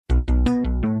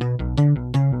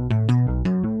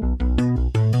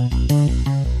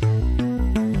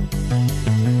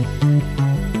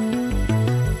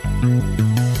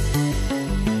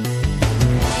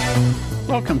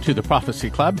to the Prophecy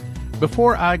Club.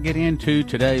 Before I get into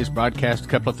today's broadcast, a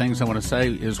couple of things I want to say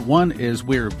is one is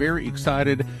we're very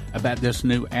excited about this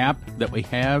new app that we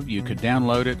have. You could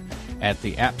download it at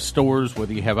the app stores,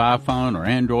 whether you have iPhone or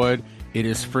Android. It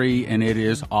is free and it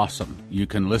is awesome. You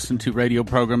can listen to radio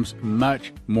programs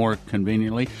much more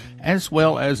conveniently, as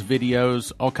well as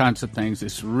videos, all kinds of things.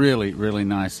 It's really, really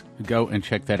nice. Go and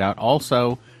check that out.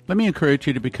 Also, let me encourage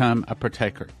you to become a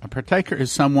partaker. A partaker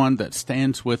is someone that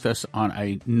stands with us on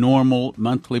a normal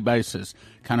monthly basis,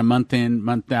 kind of month in,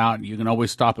 month out. You can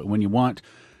always stop it when you want.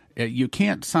 You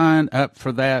can't sign up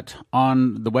for that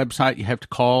on the website. You have to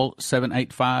call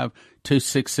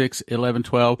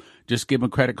 785-266-1112. Just give them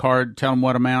a credit card, tell them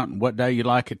what amount and what day you'd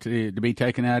like it to be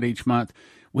taken out each month.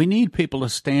 We need people to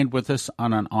stand with us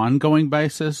on an ongoing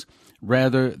basis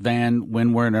rather than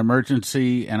when we're in an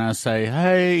emergency and I say,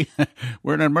 hey,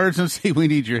 we're in an emergency, we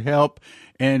need your help.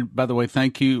 And by the way,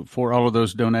 thank you for all of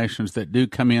those donations that do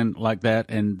come in like that.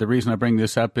 And the reason I bring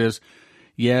this up is,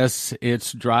 yes,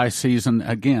 it's dry season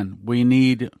again. We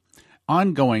need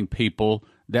ongoing people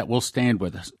that will stand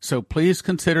with us. So please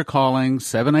consider calling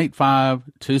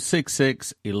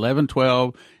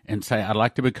 785-266-1112 and say, I'd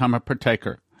like to become a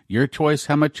partaker. Your choice,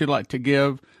 how much you'd like to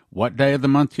give, what day of the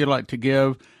month you'd like to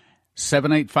give,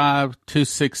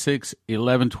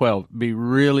 785-266-1112. Be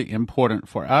really important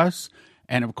for us.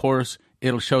 And of course,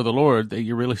 it'll show the Lord that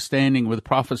you're really standing with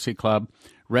Prophecy Club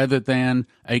rather than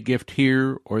a gift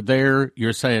here or there.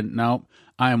 You're saying, no,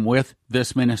 I am with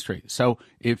this ministry. So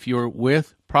if you're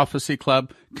with Prophecy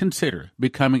Club, consider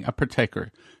becoming a partaker.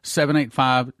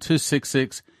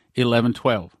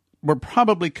 785-266-1112. We're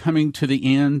probably coming to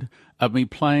the end of me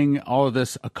playing all of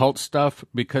this occult stuff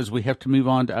because we have to move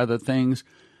on to other things.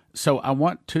 So I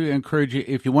want to encourage you,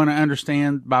 if you want to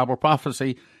understand Bible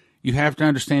prophecy, you have to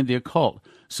understand the occult.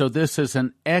 So this is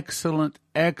an excellent,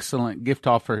 excellent gift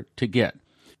offer to get.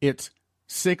 It's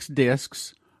 6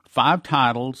 discs, 5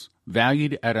 titles,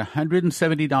 valued at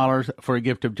 $170 for a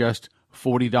gift of just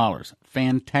 $40.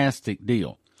 Fantastic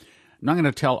deal. I'm not going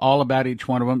to tell all about each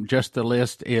one of them. Just the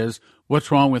list is What's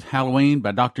Wrong with Halloween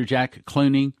by Dr. Jack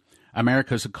Clooney,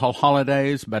 America's Occult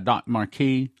Holidays by Doc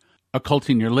Marquis, Occult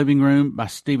in Your Living Room by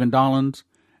Stephen Dollins,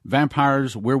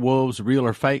 Vampires, Werewolves, Real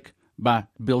or Fake by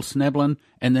Bill Sneblin,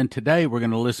 and then today we're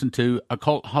going to listen to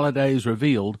Occult Holidays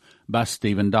Revealed by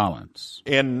Stephen Dollins.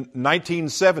 In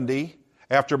 1970,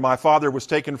 after my father was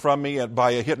taken from me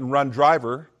by a hit-and-run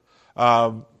driver,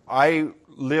 I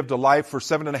lived a life for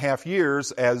 7.5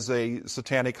 years as a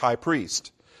satanic high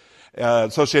priest,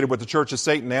 associated with the Church of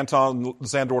Satan, Anton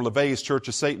Szandor LaVey's Church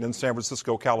of Satan in San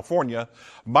Francisco, California.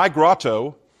 My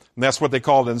grotto, and that's what they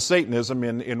call it in Satanism,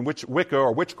 in Wicca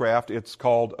or witchcraft, it's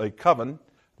called a coven.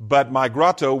 But my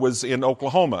grotto was in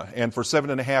Oklahoma, and for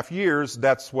 7.5 years,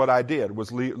 that's what I did,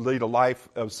 was lead a life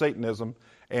of Satanism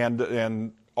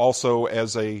and also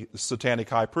as a satanic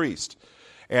high priest.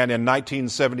 And in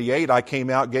 1978, I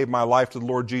came out, gave my life to the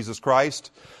Lord Jesus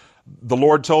Christ. The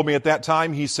Lord told me at that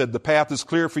time, He said, the path is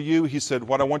clear for you. He said,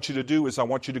 what I want you to do is I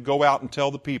want you to go out and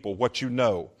tell the people what you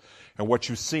know and what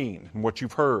you've seen and what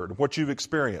you've heard, what you've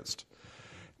experienced.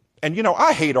 And, you know,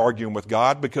 I hate arguing with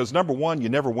God because, number one, you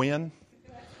never win.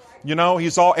 You know,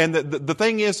 He's all, and the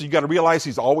thing is, you got to realize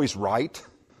He's always right,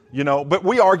 you know, but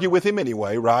we argue with Him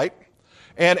anyway, right?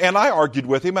 And I argued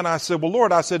with Him and I said, well,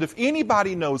 Lord, I said, if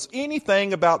anybody knows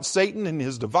anything about Satan and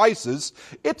his devices,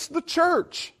 it's the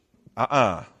church.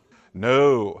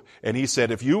 No. And He said,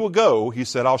 if you will go, He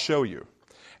said, I'll show you.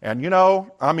 And, you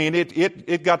know, I mean,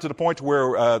 it got to the point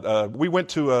where we went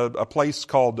to a place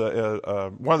called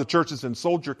one of the churches in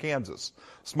Soldier, Kansas,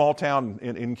 small town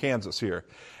in Kansas here.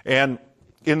 And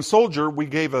in Soldier, we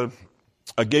gave a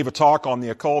talk on the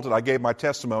occult, and I gave my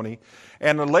testimony.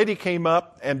 And a lady came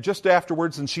up, and just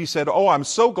afterwards, and she said, oh, I'm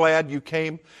so glad you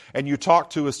came and you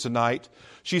talked to us tonight.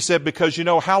 She said, because, you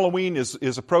know, Halloween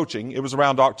is approaching. It was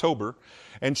around October.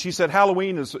 And she said,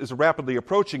 Halloween is rapidly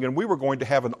approaching, and we were going to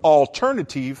have an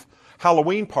alternative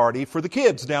Halloween party for the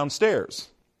kids downstairs.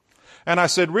 And I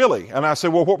said, really? And I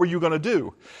said, well, what were you going to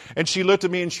do? And she looked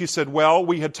at me and she said, well,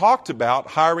 we had talked about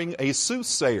hiring a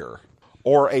soothsayer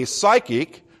or a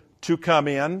psychic to come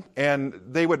in, and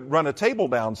they would run a table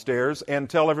downstairs and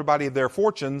tell everybody their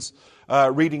fortunes,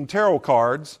 reading tarot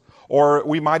cards, or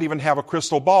we might even have a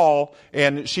crystal ball,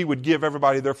 and she would give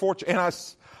everybody their fortune. And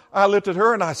I looked at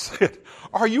her and I said,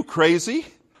 are you crazy?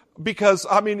 Because,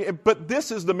 I mean, but this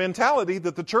is the mentality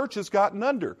that the church has gotten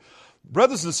under.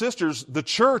 Brothers and sisters, the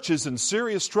church is in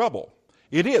serious trouble.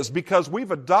 It is, because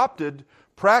we've adopted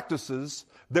practices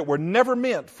that were never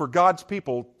meant for God's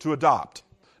people to adopt.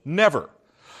 Never.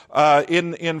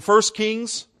 In 1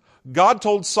 Kings, God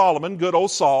told Solomon, good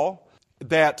old Saul,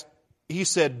 that he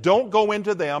said, don't go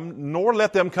into them, nor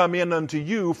let them come in unto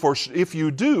you, for if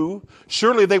you do,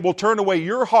 surely they will turn away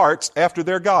your hearts after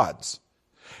their gods.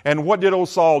 And what did old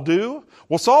Saul do?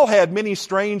 Well, Saul had many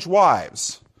strange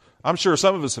wives. I'm sure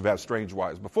some of us have had strange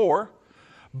wives before.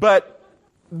 But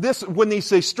this, when they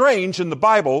say strange in the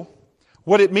Bible,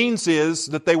 what it means is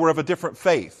that they were of a different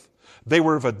faith. They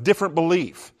were of a different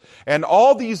belief. And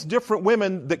all these different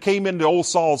women that came into old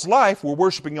Saul's life were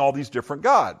worshiping all these different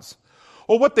gods.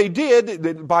 Well, what they did,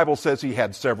 the Bible says he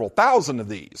had several thousand of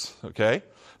these, okay?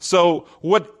 So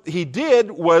what he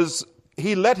did was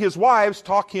he let his wives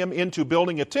talk him into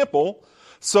building a temple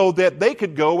so that they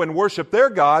could go and worship their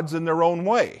gods in their own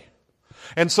way.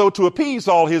 And so to appease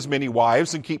all his many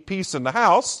wives and keep peace in the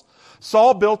house,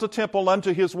 Saul built a temple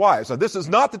unto his wives. Now, this is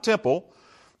not the temple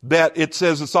that it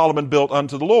says that Solomon built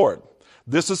unto the Lord.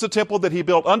 This is a temple that he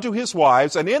built unto his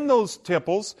wives, and in those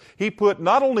temples he put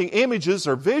not only images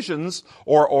or visions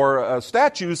or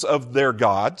statues of their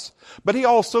gods, but he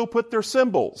also put their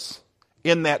symbols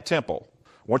in that temple. I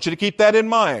want you to keep that in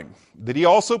mind, that he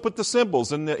also put the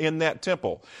symbols in that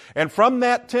temple. And from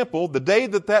that temple, the day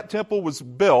that that temple was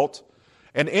built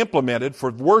and implemented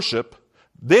for worship,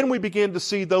 then we begin to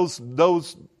see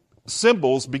those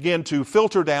symbols begin to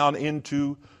filter down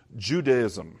into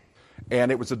Judaism. And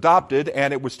it was adopted,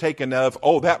 and it was taken of,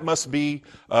 that must be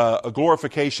a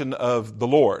glorification of the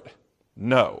Lord.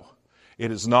 No,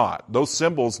 it is not. Those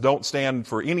symbols don't stand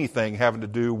for anything having to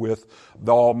do with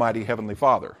the Almighty Heavenly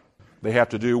Father. They have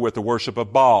to do with the worship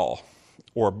of Baal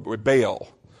or Baal,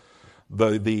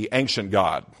 the ancient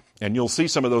god. And you'll see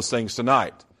some of those things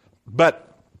tonight.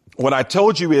 But what I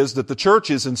told you is that the church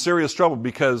is in serious trouble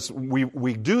because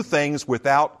we do things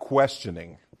without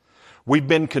questioning. We've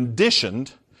been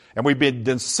conditioned and we've been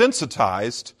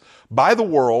desensitized by the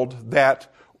world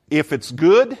that if it's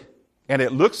good and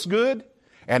it looks good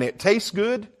and it tastes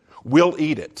good, we'll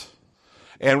eat it.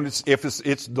 And if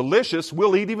it's delicious,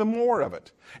 we'll eat even more of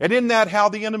it. And isn't that how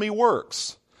the enemy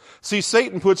works? See,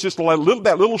 Satan puts just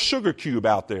that little sugar cube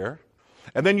out there,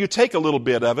 and then you take a little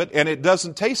bit of it, and it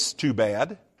doesn't taste too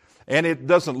bad, and it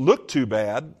doesn't look too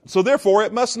bad, so therefore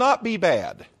it must not be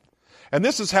bad. And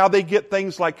this is how they get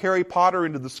things like Harry Potter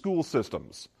into the school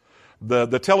systems, the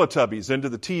Teletubbies into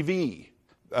the TV,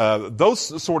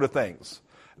 those sort of things.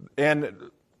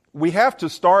 And we have to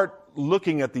start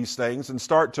looking at these things and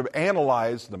start to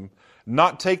analyze them,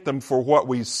 not take them for what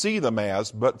we see them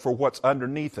as, but for what's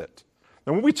underneath it.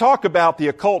 And when we talk about the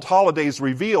occult holidays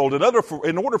revealed, in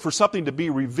order for something to be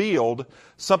revealed,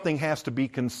 something has to be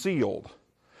concealed.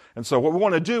 And so what we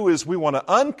want to do is we want to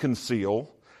unconceal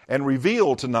and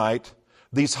reveal tonight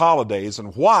these holidays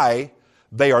and why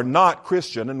they are not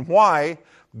Christian and why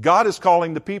God is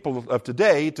calling the people of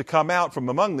today to come out from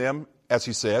among them, as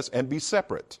he says, and be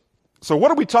separate. So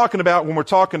what are we talking about when we're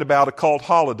talking about occult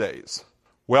holidays?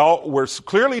 Well, we're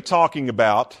clearly talking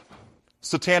about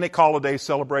satanic holiday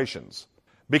celebrations.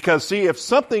 Because, see, if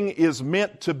something is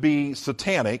meant to be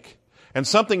satanic and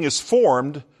something is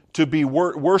formed to be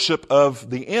worship of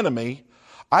the enemy,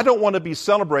 I don't want to be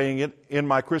celebrating it in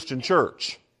my Christian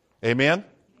church. Amen?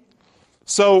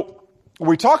 So, when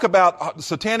we talk about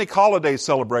satanic holiday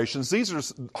celebrations, these are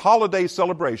holiday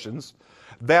celebrations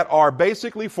that are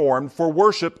basically formed for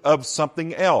worship of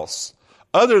something else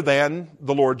other than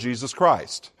the Lord Jesus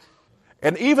Christ.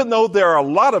 And even though there are a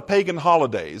lot of pagan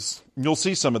holidays, and you'll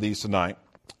see some of these tonight,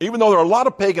 even though there are a lot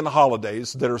of pagan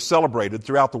holidays that are celebrated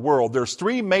throughout the world, there's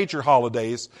three major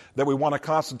holidays that we want to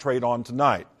concentrate on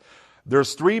tonight.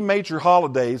 There's three major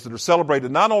holidays that are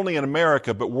celebrated not only in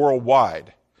America, but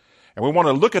worldwide. And we want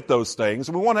to look at those things,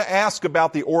 and we want to ask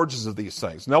about the origins of these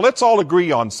things. Now, let's all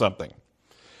agree on something.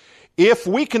 If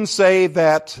we can say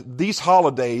that these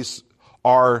holidays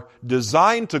are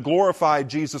designed to glorify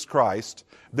Jesus Christ,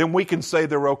 then we can say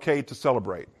they're okay to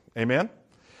celebrate. Amen?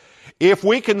 If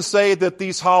we can say that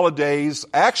these holidays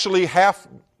actually have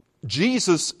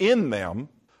Jesus in them,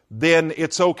 then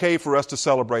it's okay for us to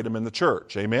celebrate them in the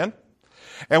church. Amen?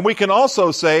 And we can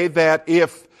also say that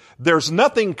if there's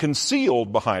nothing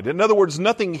concealed behind it, in other words,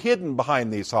 nothing hidden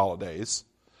behind these holidays,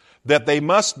 that they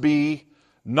must be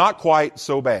not quite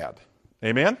so bad.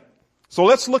 Amen? So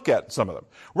let's look at some of them.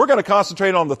 We're going to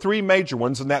concentrate on the three major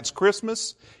ones, and that's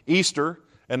Christmas, Easter,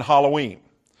 and Halloween.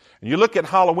 And you look at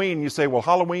Halloween and you say, well,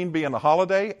 Halloween being a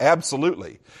holiday?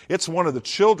 Absolutely. It's one of the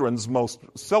children's most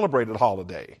celebrated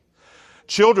holiday.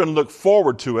 Children look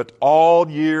forward to it all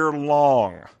year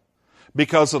long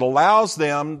because it allows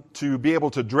them to be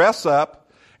able to dress up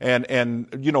and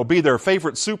be their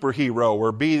favorite superhero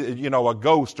or be, a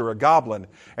ghost or a goblin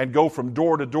and go from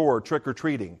door to door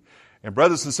trick-or-treating. And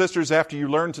brothers and sisters, after you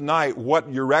learn tonight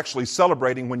what you're actually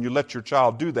celebrating when you let your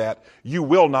child do that, you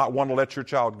will not want to let your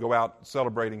child go out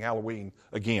celebrating Halloween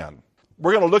again.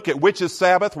 We're going to look at Witches'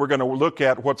 Sabbath. We're going to look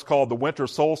at what's called the winter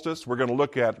solstice. We're going to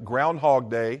look at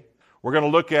Groundhog Day. We're going to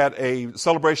look at a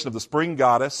celebration of the spring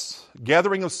goddess,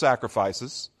 gathering of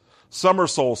sacrifices, summer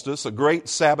solstice, a great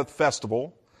Sabbath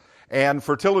festival, and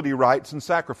fertility rites and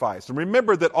sacrifice. And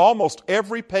remember that almost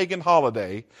every pagan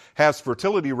holiday has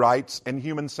fertility rites and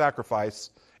human sacrifice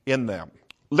in them.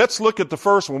 Let's look at the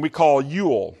first one we call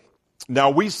Yule. Now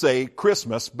we say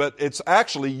Christmas, but it's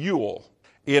actually Yule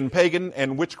in pagan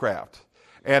and witchcraft.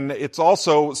 And it's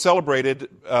also celebrated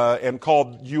and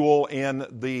called Yule in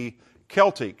the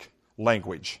Celtic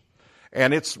language.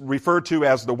 And it's referred to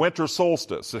as the winter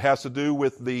solstice. It has to do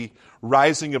with the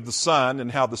rising of the sun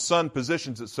and how the sun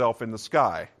positions itself in the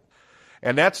sky.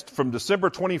 And that's from December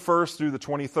 21st through the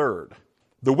 23rd.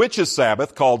 The Witches'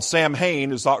 Sabbath, called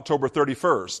Samhain, is October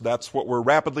 31st. That's what we're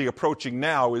rapidly approaching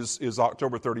now is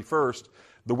October 31st,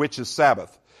 the Witches'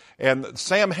 Sabbath. And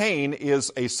Samhain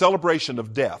is a celebration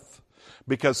of death,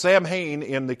 because Samhain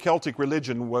in the Celtic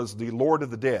religion was the Lord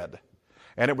of the Dead.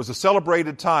 And it was a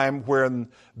celebrated time when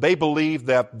they believed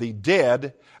that the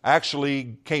dead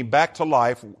actually came back to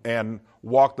life and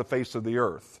walked the face of the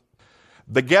earth.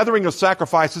 The gathering of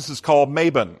sacrifices is called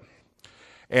Mabon.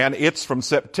 And it's from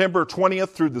September 20th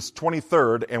through the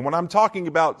 23rd. And when I'm talking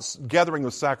about gathering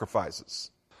of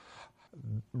sacrifices,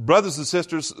 brothers and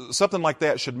sisters, something like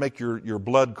that should make your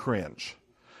blood cringe.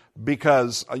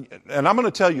 Because, and I'm going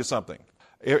to tell you something.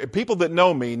 People that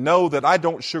know me know that I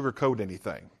don't sugarcoat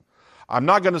anything. I'm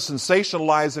not going to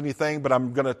sensationalize anything, but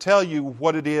I'm going to tell you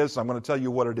what it is. I'm going to tell you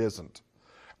what it isn't.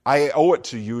 I owe it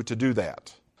to you to do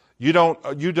that. You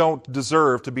don't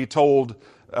deserve to be told,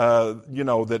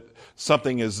 that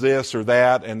something is this or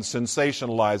that and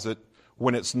sensationalize it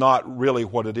when it's not really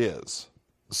what it is.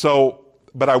 So,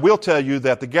 but I will tell you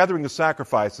that the gathering of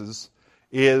sacrifices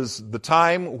is the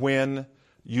time when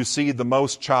you see the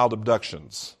most child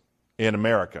abductions in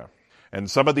America. And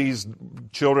some of these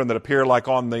children that appear like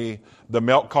on the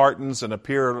milk cartons and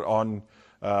appear on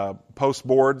post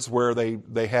boards where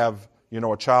they have,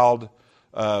 a child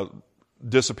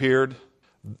disappeared,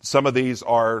 some of these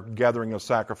are gathering of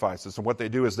sacrifices. And what they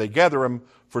do is they gather them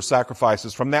for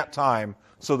sacrifices from that time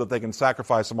so that they can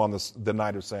sacrifice them on the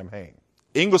night of Samhain.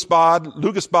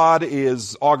 Lugasbad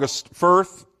is August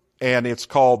 1st, and it's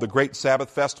called the Great Sabbath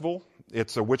Festival.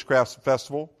 It's a witchcraft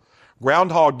festival.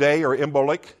 Groundhog Day, or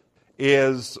Imbolc,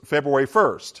 is February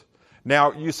 1st.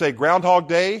 Now, you say Groundhog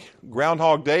Day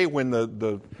when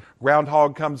the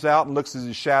groundhog comes out and looks at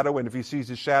his shadow, and if he sees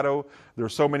his shadow, there are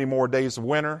so many more days of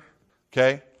winter.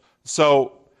 Okay?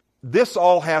 So, this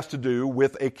all has to do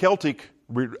with a Celtic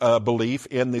belief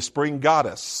in the spring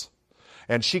goddess.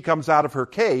 And she comes out of her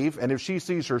cave, and if she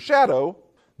sees her shadow,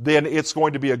 then it's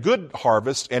going to be a good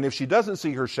harvest. And if she doesn't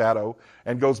see her shadow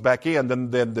and goes back in,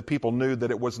 then the people knew that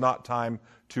it was not time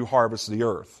to harvest the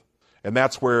earth. And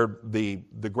that's where the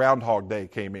Groundhog Day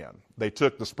came in. They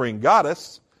took the spring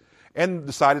goddess and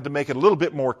decided to make it a little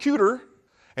bit more cuter,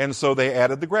 and so they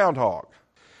added the groundhog.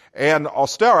 And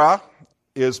Ostara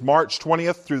is March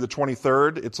 20th through the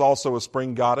 23rd. It's also a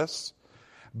spring goddess.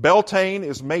 Beltane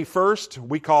is May 1st.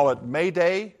 We call it May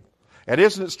Day. And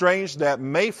isn't it strange that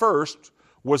May 1st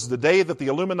was the day that the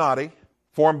Illuminati,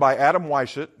 formed by Adam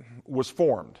Weishaupt, was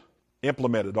formed,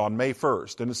 implemented on May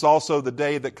 1st. And it's also the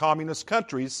day that communist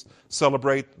countries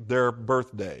celebrate their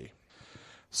birthday.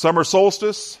 Summer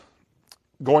solstice,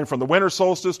 going from the winter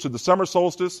solstice to the summer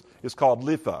solstice, is called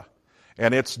Litha.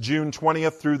 And it's June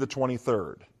 20th through the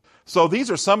 23rd. So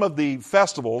these are some of the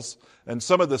festivals and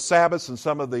some of the Sabbaths and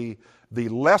some of the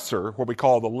lesser, what we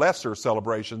call the lesser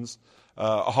celebrations,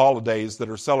 holidays that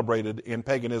are celebrated in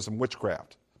paganism,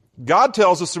 witchcraft. God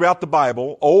tells us throughout the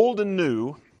Bible, old and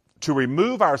new, to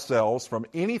remove ourselves from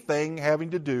anything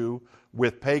having to do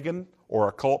with pagan or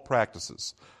occult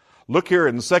practices. Look here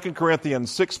in 2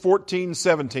 Corinthians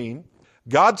 6:14-17.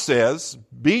 God says,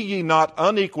 "Be ye not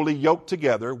unequally yoked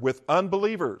together with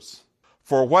unbelievers.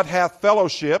 For what hath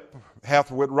fellowship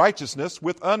hath with righteousness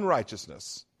with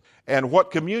unrighteousness? And what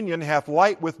communion hath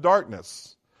light with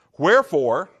darkness?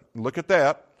 Wherefore," look at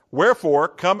that, "wherefore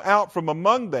come out from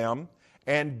among them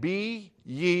and be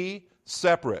ye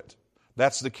separate."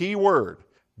 That's the key word.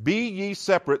 "Be ye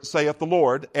separate, saith the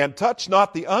Lord, and touch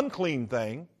not the unclean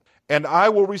thing, and I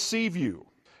will receive you."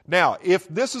 Now, if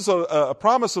this is a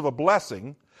promise of a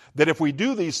blessing, that if we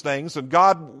do these things and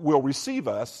God will receive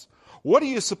us, what do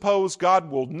you suppose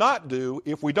God will not do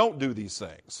if we don't do these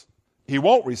things? He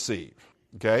won't receive.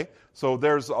 Okay? So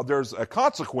there's a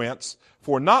consequence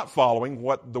for not following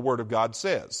what the Word of God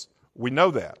says. We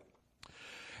know that.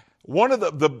 One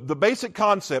of the basic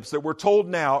concepts that we're told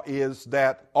now is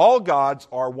that all gods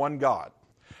are one God.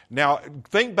 Now,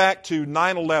 think back to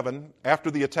 9/11, after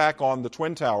the attack on the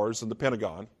Twin Towers and the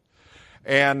Pentagon,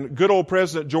 and good old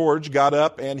President George got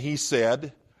up and he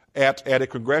said at a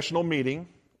congressional meeting,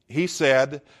 he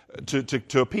said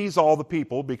to appease all the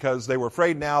people, because they were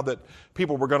afraid now that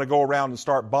people were going to go around and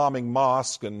start bombing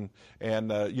mosques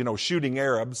and shooting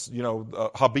Arabs.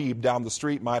 Habib down the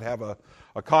street might have a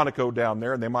Conoco down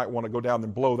there, and they might want to go down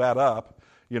and blow that up,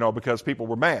 because people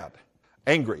were mad,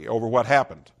 angry over what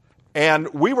happened.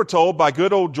 And we were told by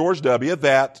good old George W.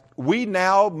 that we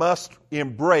now must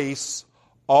embrace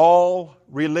all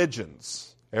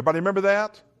religions. Everybody remember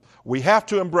that? We have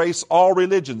to embrace all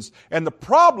religions. And the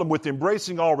problem with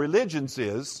embracing all religions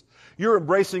is you're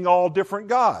embracing all different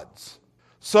gods.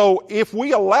 So if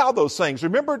we allow those things,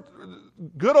 remember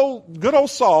good old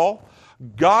Saul,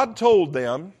 God told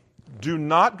them, do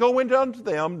not go in unto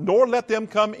them, nor let them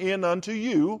come in unto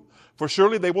you, for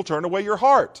surely they will turn away your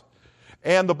heart.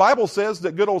 And the Bible says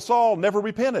that good old Saul never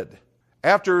repented.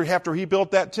 After he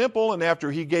built that temple and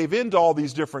after he gave in to all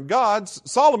these different gods,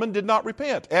 Solomon did not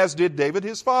repent, as did David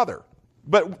his father.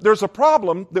 But there's a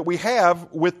problem that we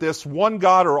have with this one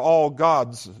God or all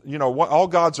gods, all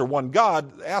gods are one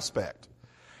God aspect.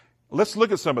 Let's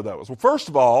look at some of those. Well, first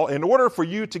of all, in order for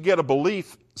you to get a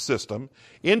belief system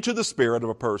into the spirit of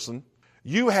a person,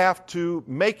 you have to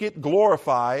make it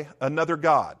glorify another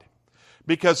God.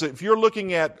 Because if you're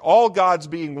looking at all gods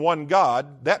being one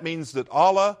God, that means that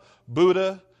Allah,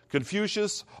 Buddha,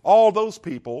 Confucius, all those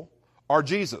people are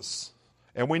Jesus.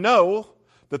 And we know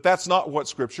that that's not what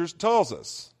Scripture tells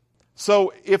us.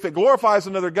 So if it glorifies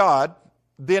another God,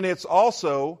 then it's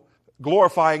also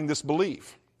glorifying this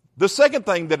belief. The second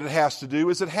thing that it has to do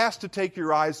is it has to take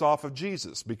your eyes off of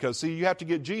Jesus. Because, see, you have to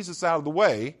get Jesus out of the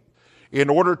way in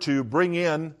order to bring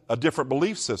in a different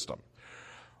belief system.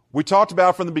 We talked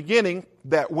about from the beginning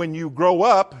that when you grow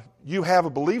up, you have a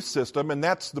belief system, and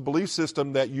that's the belief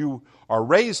system that you are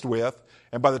raised with.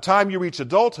 And by the time you reach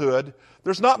adulthood,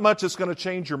 there's not much that's going to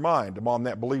change your mind on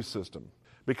that belief system,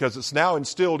 because it's now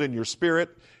instilled in your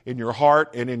spirit, in your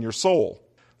heart, and in your soul.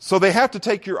 So they have to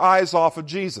take your eyes off of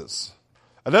Jesus.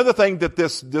 Another thing that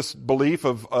this belief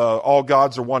of all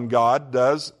gods are one God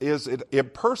does is it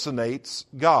impersonates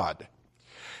God.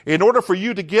 In order for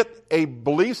you to get a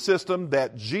belief system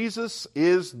that Jesus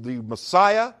is the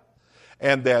Messiah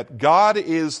and that God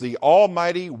is the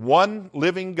almighty one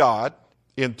living God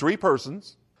in three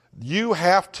persons, you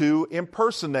have to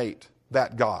impersonate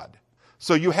that God.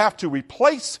 So you have to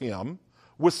replace him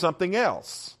with something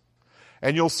else.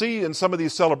 And you'll see in some of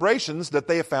these celebrations that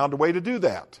they have found a way to do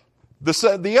that.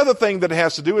 The other thing that it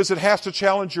has to do is it has to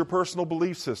challenge your personal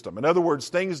belief system. In other words,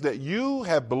 things that you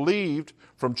have believed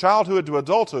from childhood to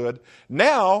adulthood,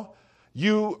 now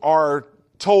you are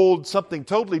told something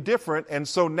totally different, and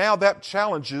so now that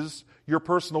challenges your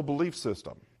personal belief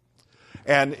system.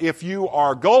 And if you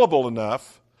are gullible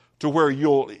enough to where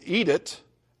you'll eat it,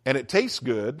 and it tastes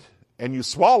good, and you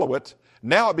swallow it,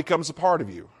 now it becomes a part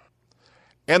of you.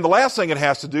 And the last thing it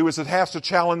has to do is it has to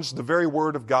challenge the very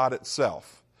Word of God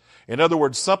itself. In other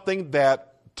words, something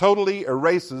that totally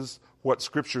erases what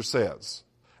Scripture says,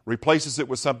 replaces it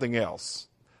with something else.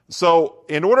 So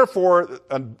in order for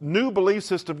a new belief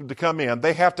system to come in,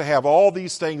 they have to have all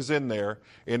these things in there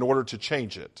in order to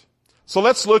change it. So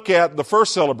let's look at the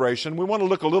first celebration. We want to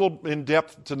look a little in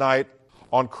depth tonight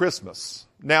on Christmas.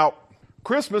 Now,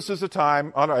 Christmas is a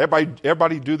time,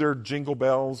 everybody do their jingle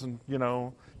bells and,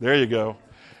 there you go.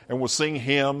 And we'll sing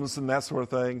hymns and that sort of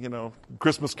thing,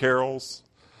 Christmas carols.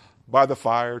 By the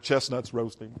fire, chestnuts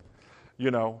roasting,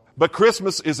 But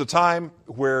Christmas is a time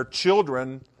where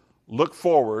children look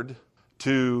forward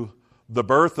to the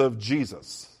birth of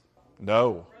Jesus.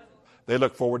 No, they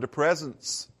look forward to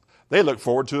presents. They look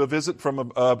forward to a visit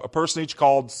from a personage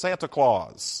called Santa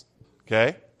Claus.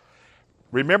 Okay?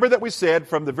 Remember that we said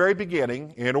from the very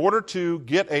beginning, in order to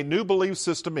get a new belief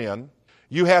system in,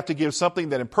 you have to give something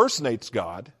that impersonates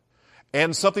God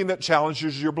and something that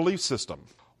challenges your belief system.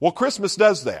 Well, Christmas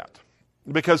does that.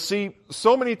 Because, see,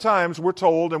 so many times we're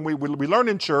told, and we learn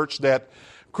in church, that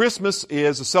Christmas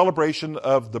is a celebration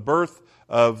of the birth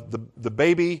of the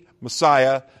baby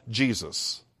Messiah,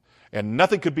 Jesus. And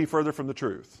nothing could be further from the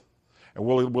truth. And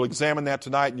we'll examine that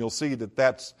tonight, and you'll see that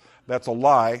that's a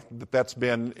lie, that's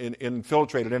been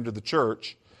infiltrated into the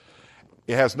church.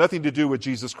 It has nothing to do with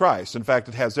Jesus Christ. In fact,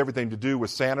 it has everything to do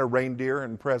with Santa, reindeer,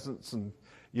 and presents, and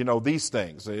these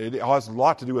things. It has a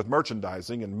lot to do with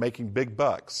merchandising and making big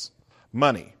bucks.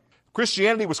 Money.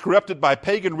 Christianity was corrupted by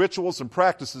pagan rituals and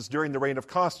practices during the reign of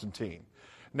Constantine.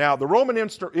 Now, the Roman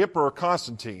Emperor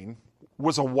Constantine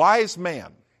was a wise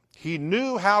man. He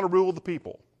knew how to rule the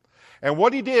people. And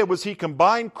what he did was he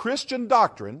combined Christian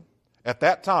doctrine at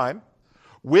that time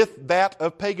with that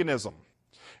of paganism.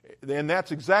 And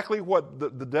that's exactly what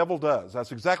the devil does.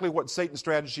 That's exactly what Satan's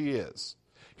strategy is.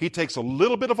 He takes a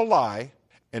little bit of a lie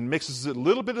and mixes a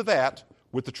little bit of that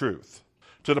with the truth,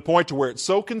 to the point to where it's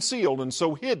so concealed and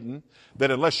so hidden that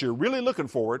unless you're really looking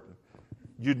for it,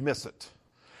 you'd miss it.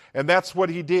 And that's what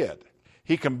he did.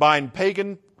 He combined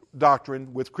pagan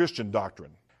doctrine with Christian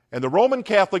doctrine. And the Roman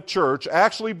Catholic Church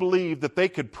actually believed that they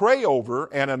could pray over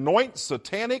and anoint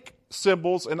satanic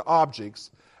symbols and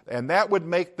objects, and that would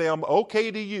make them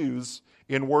okay to use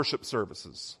in worship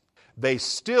services. They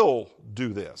still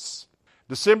do this.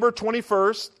 December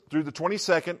 21st through the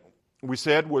 22nd, we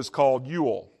said, was called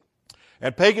Yule.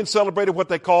 And pagans celebrated what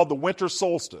they called the winter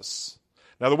solstice.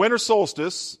 Now, the winter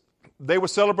solstice, they would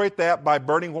celebrate that by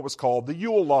burning what was called the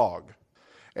Yule log.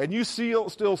 And you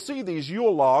still see these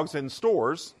Yule logs in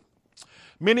stores.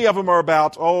 Many of them are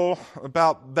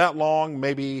about that long,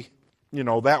 maybe,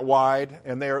 that wide.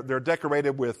 And they're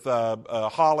decorated with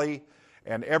holly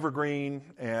and evergreen.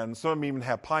 And some of them even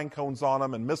have pine cones on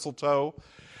them and mistletoe.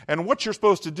 And what you're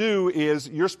supposed to do is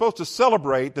you're supposed to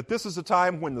celebrate that this is a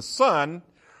time when the sun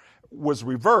was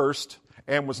reversed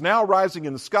and was now rising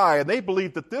in the sky. And they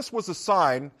believed that this was a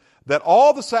sign that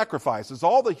all the sacrifices,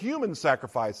 all the human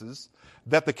sacrifices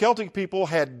that the Celtic people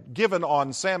had given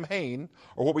on Samhain,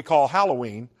 or what we call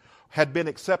Halloween, had been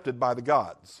accepted by the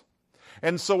gods.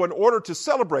 And so in order to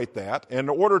celebrate that, and in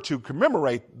order to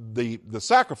commemorate the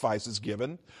sacrifices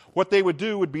given, what they would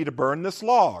do would be to burn this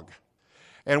log.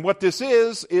 And what this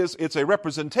is it's a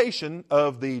representation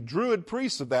of the Druid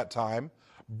priests of that time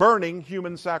burning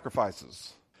human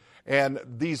sacrifices. And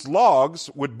these logs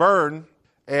would burn,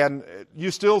 and you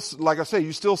still, like I say,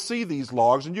 you still see these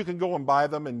logs, and you can go and buy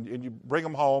them, and you bring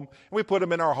them home, and we put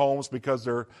them in our homes because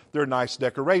they're nice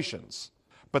decorations.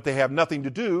 But they have nothing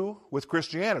to do with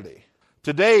Christianity.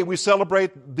 Today, we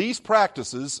celebrate these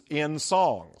practices in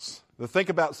songs. Now, think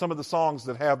about some of the songs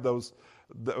that have those,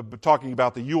 talking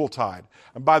about the Yuletide.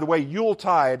 And by the way,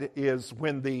 Yuletide is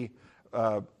when the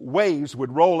waves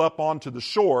would roll up onto the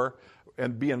shore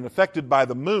and being affected by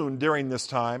the moon during this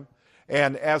time.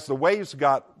 And as the waves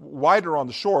got wider on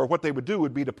the shore, what they would do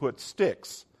would be to put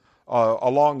sticks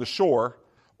along the shore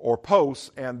or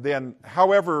posts, and then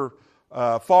however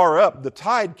far up the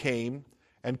tide came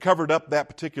and covered up that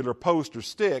particular post or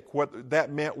stick, what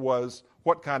that meant was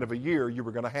what kind of a year you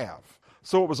were going to have.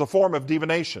 So it was a form of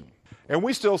divination. And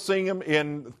we still sing them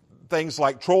in things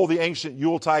like Troll the Ancient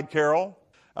Yuletide Carol,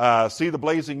 See the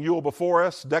Blazing Yule Before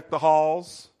Us, Deck the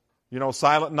Halls,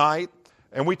 Silent Night.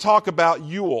 And we talk about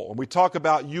Yule, and we talk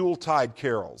about Yuletide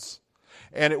carols.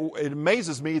 And it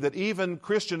amazes me that even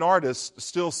Christian artists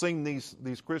still sing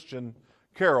these Christian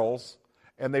carols,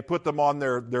 and they put them on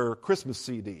their Christmas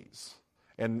CDs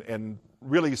and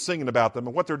really singing about them.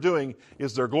 And what they're doing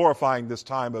is they're glorifying this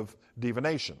time of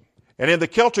divination. And in the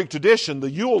Celtic tradition, the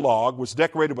Yule log was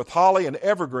decorated with holly and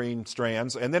evergreen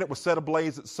strands, and then it was set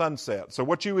ablaze at sunset. So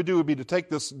what you would do would be to take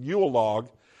this Yule log,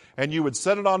 and you would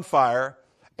set it on fire,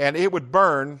 and it would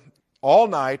burn all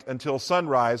night until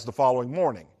sunrise the following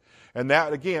morning. And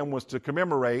that, again, was to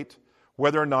commemorate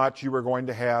whether or not you were going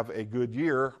to have a good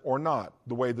year or not,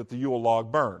 the way that the Yule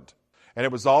log burned. And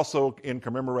it was also in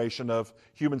commemoration of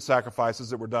human sacrifices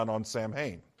that were done on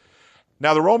Samhain.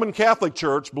 Now, the Roman Catholic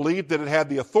Church believed that it had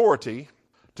the authority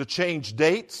to change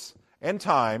dates and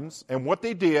times, and what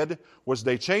they did was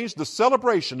they changed the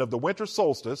celebration of the winter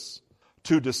solstice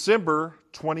to December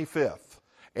 25th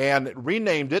and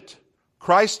renamed it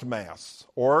Christmas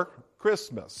or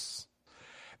Christmas.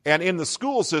 And in the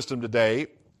school system today,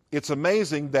 it's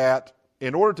amazing that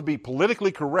in order to be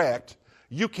politically correct,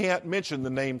 you can't mention the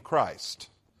name Christ.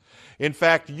 In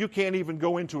fact, you can't even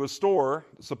go into a store,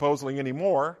 supposedly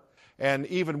anymore, and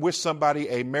even wish somebody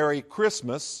a Merry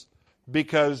Christmas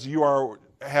because you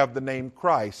have the name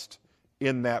Christ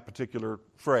in that particular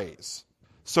phrase.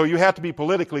 So you have to be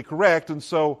politically correct, and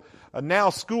so now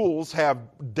schools have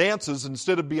dances.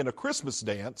 Instead of being a Christmas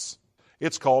dance,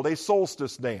 it's called a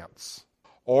solstice dance,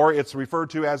 or it's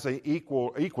referred to as an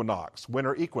equinox,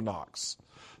 winter equinox.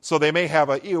 So they may have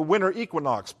a winter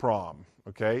equinox prom,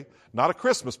 okay? Not a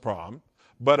Christmas prom,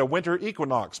 but a winter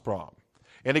equinox prom.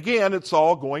 And again, it's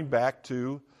all going back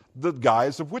to the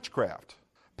guise of witchcraft,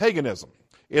 paganism.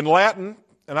 In Latin,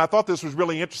 and I thought this was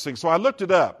really interesting, so I looked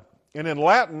it up. And in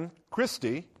Latin,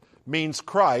 Christi means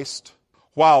Christ,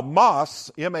 while Mass,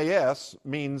 M-A-S,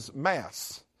 means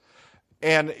Mass.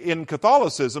 And in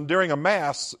Catholicism, during a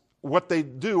Mass, what they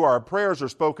do, our prayers are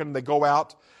spoken, they go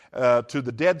out to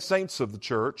the dead saints of the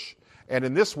church, and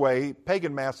in this way,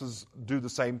 pagan Masses do the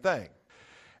same thing.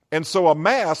 And so a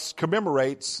Mass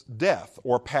commemorates death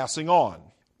or passing on.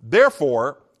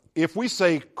 Therefore, if we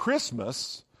say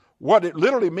Christmas, what it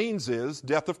literally means is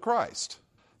death of Christ.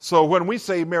 So when we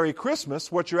say Merry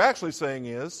Christmas, what you're actually saying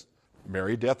is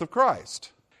Merry Death of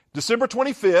Christ. December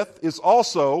 25th is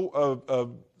also a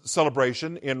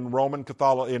celebration in Roman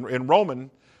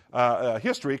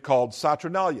history called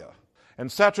Saturnalia.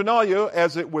 And Saturnalia,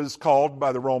 as it was called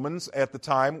by the Romans at the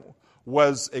time,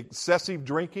 was excessive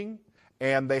drinking,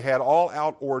 and they had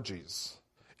all-out orgies.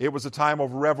 It was a time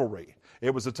of revelry.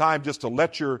 It was a time just to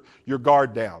let your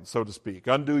guard down, so to speak.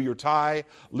 Undo your tie,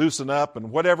 loosen up,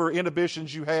 and whatever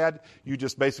inhibitions you had, you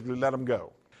just basically let them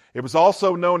go. It was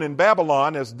also known in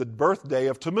Babylon as the birthday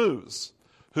of Tammuz,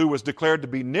 who was declared to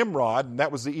be Nimrod, and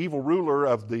that was the evil ruler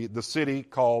of the city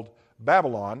called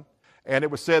Babylon. And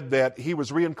it was said that he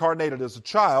was reincarnated as a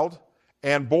child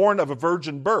and born of a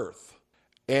virgin birth.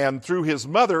 And through his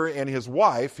mother and his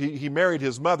wife, he married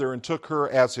his mother and took her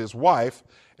as his wife,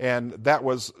 and that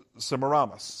was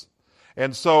Semiramis.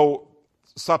 And so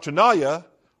Saturnalia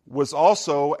was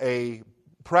also a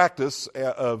practice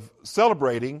of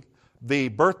celebrating the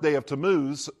birthday of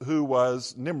Tammuz, who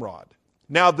was Nimrod.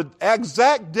 Now, the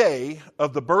exact day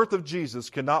of the birth of Jesus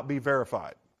cannot be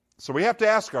verified. So we have to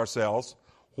ask ourselves,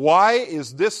 why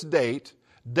is this date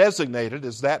designated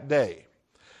as that day?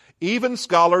 Even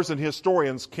scholars and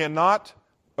historians cannot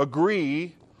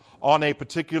agree on a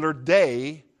particular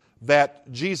day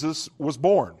that Jesus was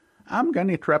born. I'm going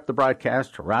to interrupt the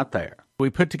broadcast right there. We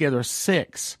put together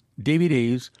 6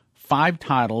 DVDs, 5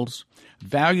 titles,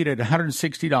 valued at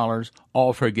 $160,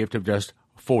 all for a gift of just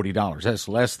 $40. That's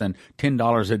less than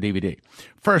 $10 a DVD.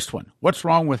 First one, What's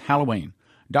Wrong with Halloween?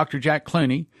 Dr. Jack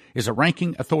Clooney is a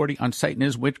ranking authority on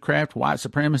Satanism, witchcraft, white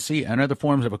supremacy, and other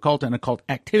forms of occult and occult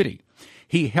activity.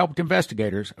 He helped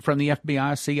investigators from the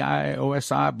FBI, CIA,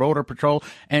 OSI, Border Patrol,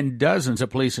 and dozens of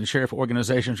police and sheriff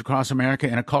organizations across America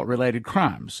in occult-related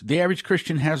crimes. The average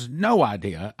Christian has no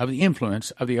idea of the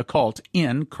influence of the occult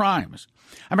in crimes.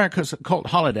 America's Occult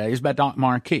Holidays by Doc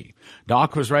Marquis.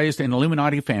 Doc was raised in an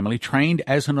Illuminati family, trained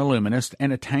as an Illuminist,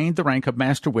 and attained the rank of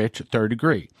Master Witch, 3rd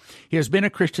degree. He has been a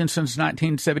Christian since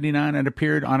 1979 and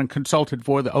appeared on and consulted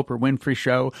for The Oprah Winfrey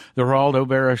Show, The Geraldo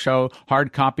Vera Show,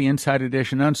 Hard Copy, Inside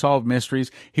Edition, Unsolved Mysteries.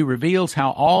 He reveals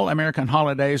how all American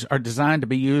holidays are designed to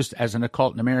be used as an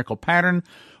occult numerical pattern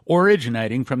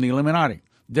originating from the Illuminati.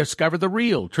 Discover the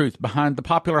real truth behind the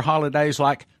popular holidays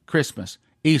like Christmas,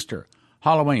 Easter,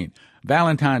 Halloween,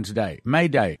 Valentine's Day, May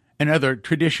Day, and other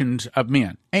traditions of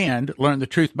men, and learn the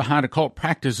truth behind occult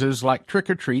practices like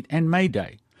trick-or-treat and May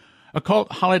Day.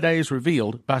 Occult Holidays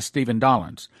Revealed by Stephen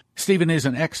Dollins. Stephen is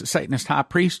an ex-Satanist high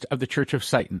priest of the Church of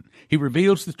Satan. He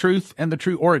reveals the truth and the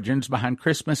true origins behind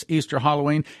Christmas, Easter,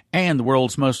 Halloween, and the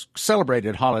world's most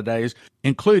celebrated holidays,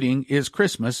 including, is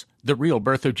Christmas the real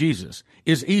birth of Jesus?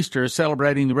 Is Easter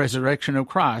celebrating the resurrection of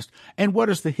Christ? And what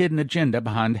is the hidden agenda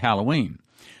behind Halloween?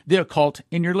 The Occult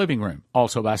in Your Living Room,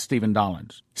 also by Stephen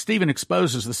Dollins. Stephen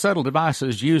exposes the subtle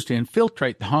devices used to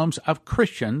infiltrate the homes of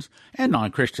Christians and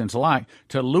non-Christians alike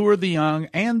to lure the young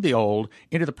and the old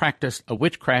into the practice of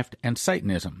witchcraft and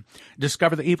Satanism.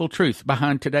 Discover the evil truth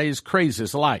behind today's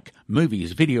crazes like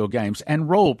movies, video games, and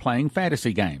role-playing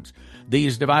fantasy games.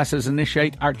 These devices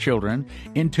initiate our children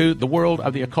into the world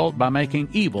of the occult by making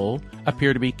evil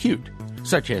appear to be cute,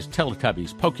 such as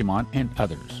Teletubbies, Pokemon, and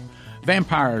others.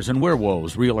 Vampires and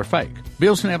Werewolves, Real or Fake.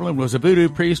 Bill St. Evelyn was a voodoo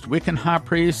priest, Wiccan high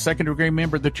priest, 2nd degree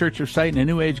member of the Church of Satan, a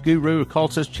New Age guru,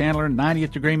 occultist, channeler,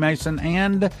 90th degree Mason,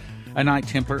 and a Knight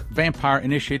Templar, vampire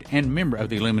initiate, and member of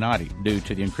the Illuminati. Due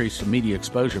to the increased media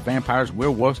exposure of vampires,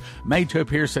 werewolves made to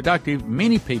appear seductive,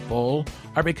 many people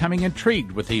are becoming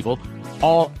intrigued with evil.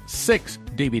 All 6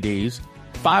 DVDs,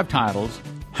 5 titles,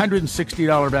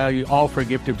 $160 value, all for a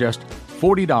gift of just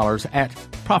 $40 at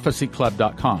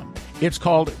prophecyclub.com. It's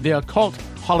called the Occult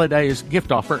Holidays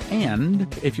Gift Offer,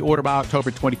 and if you order by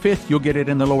October 25th, you'll get it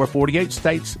in the lower 48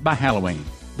 states by Halloween.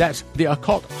 That's the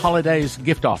Occult Holidays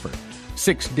Gift Offer.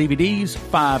 6 DVDs,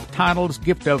 5 titles,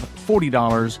 gift of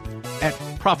 $40 at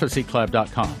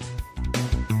prophecyclub.com.